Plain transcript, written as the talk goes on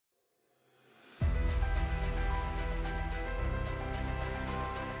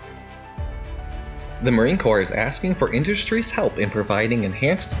The Marine Corps is asking for industry's help in providing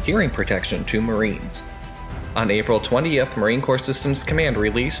enhanced hearing protection to Marines. On April 20th, Marine Corps Systems Command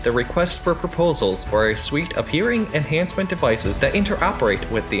released a request for proposals for a suite of hearing enhancement devices that interoperate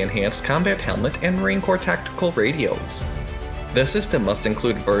with the Enhanced Combat Helmet and Marine Corps Tactical Radios. The system must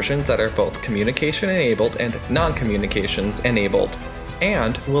include versions that are both communication-enabled and non-communications-enabled,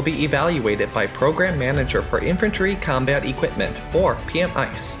 and will be evaluated by Program Manager for Infantry Combat Equipment, or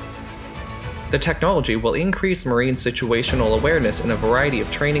PMICE. The technology will increase Marine situational awareness in a variety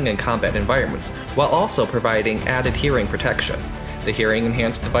of training and combat environments, while also providing added hearing protection. The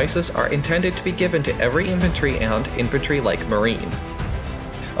hearing-enhanced devices are intended to be given to every infantry and infantry-like Marine.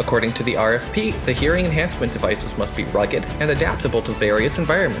 According to the RFP, the hearing enhancement devices must be rugged and adaptable to various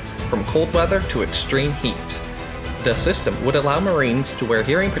environments, from cold weather to extreme heat. The system would allow Marines to wear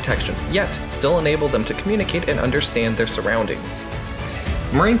hearing protection, yet still enable them to communicate and understand their surroundings.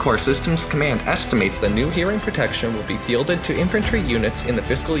 Marine Corps Systems Command estimates the new hearing protection will be fielded to infantry units in the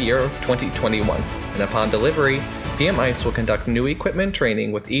fiscal year of 2021, and upon delivery, PMICE will conduct new equipment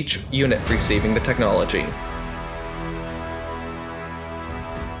training with each unit receiving the technology.